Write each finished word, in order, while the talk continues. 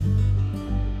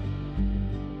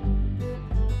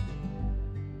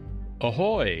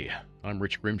Ahoy! I'm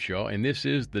Rich Grimshaw, and this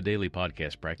is the Daily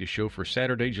Podcast Practice Show for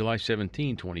Saturday, July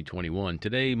 17, 2021.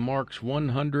 Today marks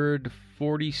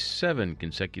 147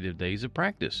 consecutive days of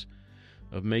practice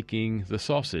of making the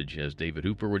sausage, as David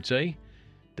Hooper would say.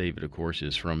 David, of course,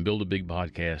 is from Build a Big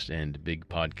Podcast and Big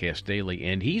Podcast Daily,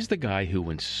 and he's the guy who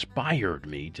inspired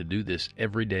me to do this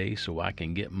every day so I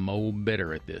can get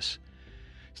better at this.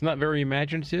 It's not very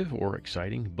imaginative or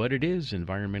exciting, but it is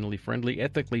environmentally friendly,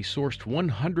 ethically sourced,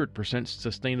 100%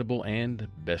 sustainable, and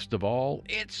best of all,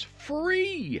 it's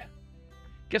free!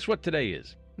 Guess what today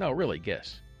is? No, really,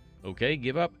 guess. Okay,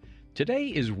 give up. Today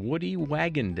is Woody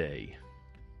Wagon Day.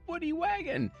 Woody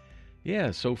Wagon!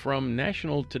 Yeah, so from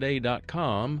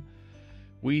nationaltoday.com,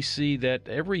 we see that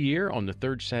every year on the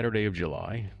third Saturday of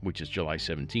July, which is July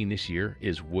 17 this year,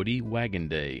 is Woody Wagon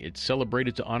Day. It's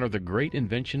celebrated to honor the great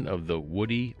invention of the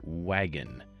Woody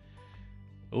Wagon.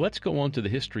 Let's go on to the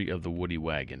history of the Woody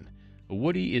Wagon. A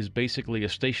Woody is basically a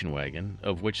station wagon,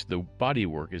 of which the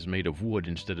bodywork is made of wood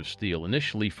instead of steel.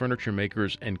 Initially, furniture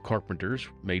makers and carpenters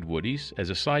made Woodies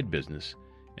as a side business,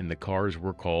 and the cars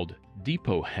were called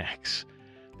depot hacks.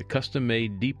 The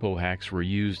custom-made depot hacks were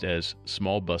used as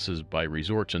small buses by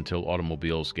resorts until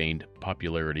automobiles gained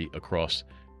popularity across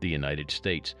the United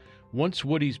States. Once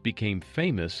Woodies became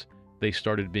famous, they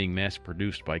started being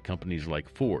mass-produced by companies like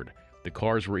Ford. The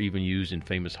cars were even used in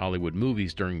famous Hollywood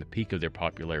movies during the peak of their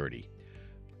popularity.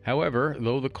 However,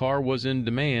 though the car was in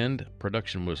demand,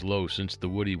 production was low since the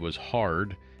Woody was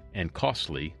hard and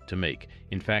costly to make.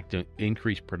 In fact, to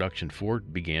increase production,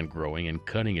 Ford began growing and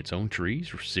cutting its own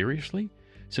trees. Seriously?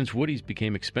 Since Woodies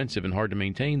became expensive and hard to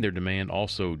maintain, their demand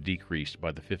also decreased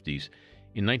by the 50s.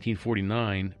 In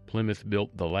 1949, Plymouth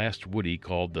built the last Woody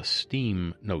called the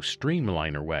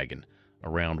Streamliner wagon.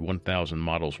 Around 1,000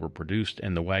 models were produced,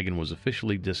 and the wagon was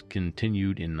officially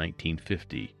discontinued in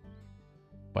 1950.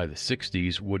 By the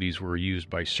 60s, Woodies were used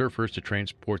by surfers to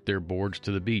transport their boards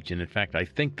to the beach, and in fact, I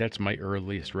think that's my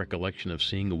earliest recollection of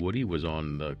seeing a Woody was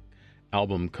on the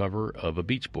album cover of a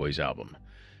Beach Boys album,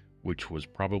 which was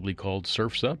probably called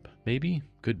Surf's Up, maybe?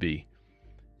 Could be.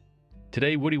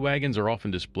 Today, Woody wagons are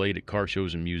often displayed at car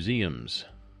shows and museums.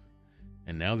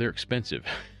 And now they're expensive,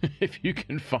 if you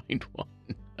can find one.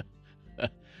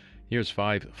 Here's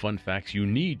 5 fun facts you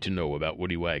need to know about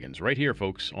Woody wagons. Right here,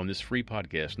 folks, on this free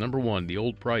podcast. Number 1, the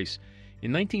old price.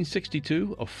 In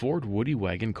 1962, a Ford Woody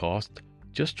wagon cost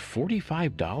just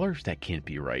 $45? That can't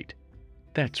be right.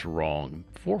 That's wrong.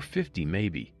 $450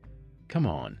 maybe. Come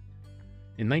on.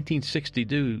 In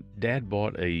 1962, Dad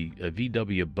bought a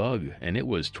VW Bug, and it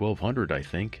was $1,200, I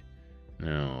think.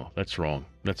 No, that's wrong.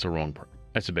 That's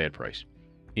a bad price.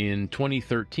 In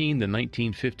 2013, the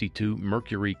 1952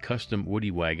 Mercury Custom Woody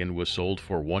Wagon was sold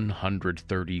for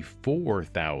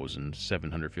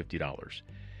 $134,750.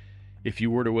 If you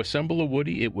were to assemble a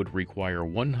Woody, it would require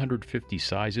 150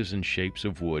 sizes and shapes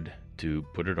of wood to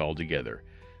put it all together.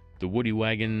 The Woody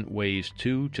Wagon weighs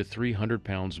 200 to 300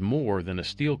 pounds more than a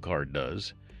steel car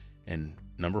does. And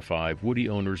number 5, Woody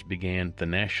owners began the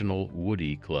National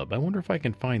Woody Club. I wonder if I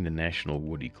can find the National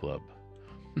Woody Club.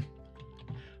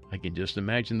 I can just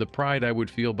imagine the pride I would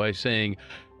feel by saying,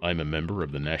 I'm a member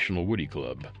of the National Woody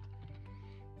Club.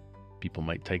 People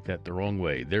might take that the wrong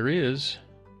way. There is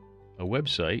a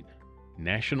website,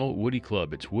 National Woody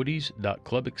Club. It's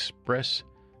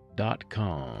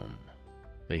woodies.clubexpress.com.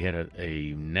 They had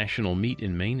a national meet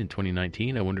in Maine in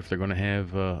 2019. I wonder if they're going to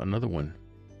have another one,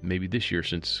 maybe this year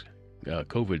since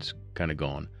COVID's kind of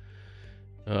gone.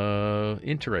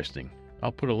 Interesting.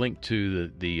 I'll put a link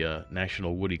to the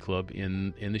National Woody Club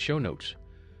in the show notes.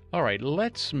 All right,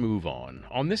 let's move on.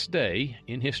 On this day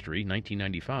in history,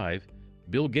 1995,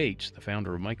 Bill Gates, the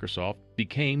founder of Microsoft,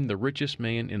 became the richest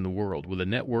man in the world with a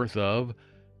net worth of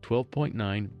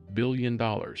 $12.9 billion.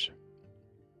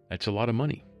 That's a lot of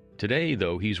money. Today,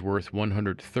 though, he's worth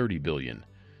 $130 billion,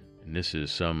 and this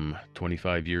is some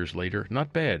 25 years later.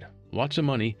 Not bad. Lots of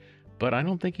money, but I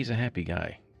don't think he's a happy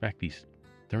guy. In fact, he's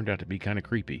turned out to be kind of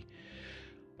creepy.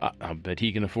 I bet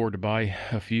he can afford to buy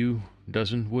a few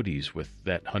dozen Woodies with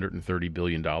that $130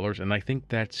 billion, and I think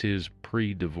that's his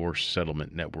pre-divorce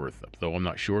settlement net worth, though I'm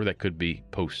not sure. That could be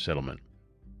post-settlement,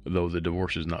 though the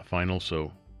divorce is not final,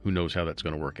 so who knows how that's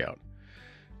going to work out.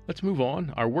 Let's move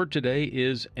on. Our word today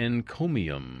is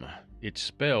encomium. It's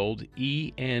spelled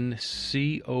E-N-C-O-M-I-U-M.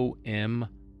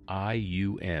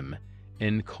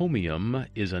 Encomium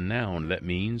is a noun that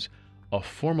means a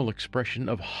formal expression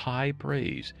of high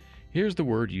praise. Here's the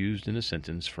word used in a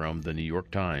sentence from the New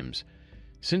York Times.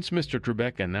 Since Mr.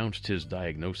 Trebek announced his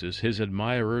diagnosis, his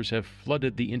admirers have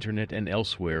flooded the internet and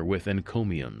elsewhere with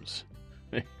encomiums.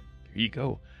 There you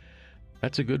go.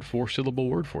 That's a good 4-syllable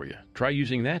word for you. Try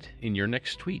using that in your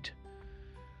next tweet.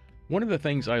 One of the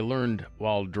things I learned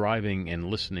while driving and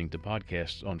listening to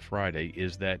podcasts on Friday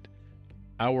is that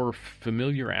our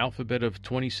familiar alphabet of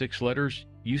 26 letters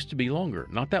used to be longer.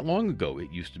 Not that long ago,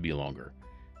 it used to be longer.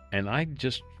 And I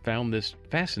just found this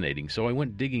fascinating. So I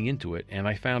went digging into it, and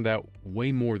I found out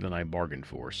way more than I bargained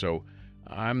for. So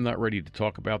I'm not ready to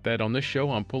talk about that on this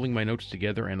show. I'm pulling my notes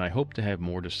together, and I hope to have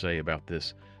more to say about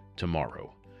this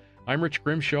tomorrow. I'm Rich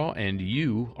Grimshaw, and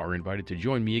you are invited to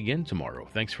join me again tomorrow.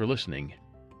 Thanks for listening.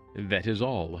 That is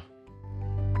all.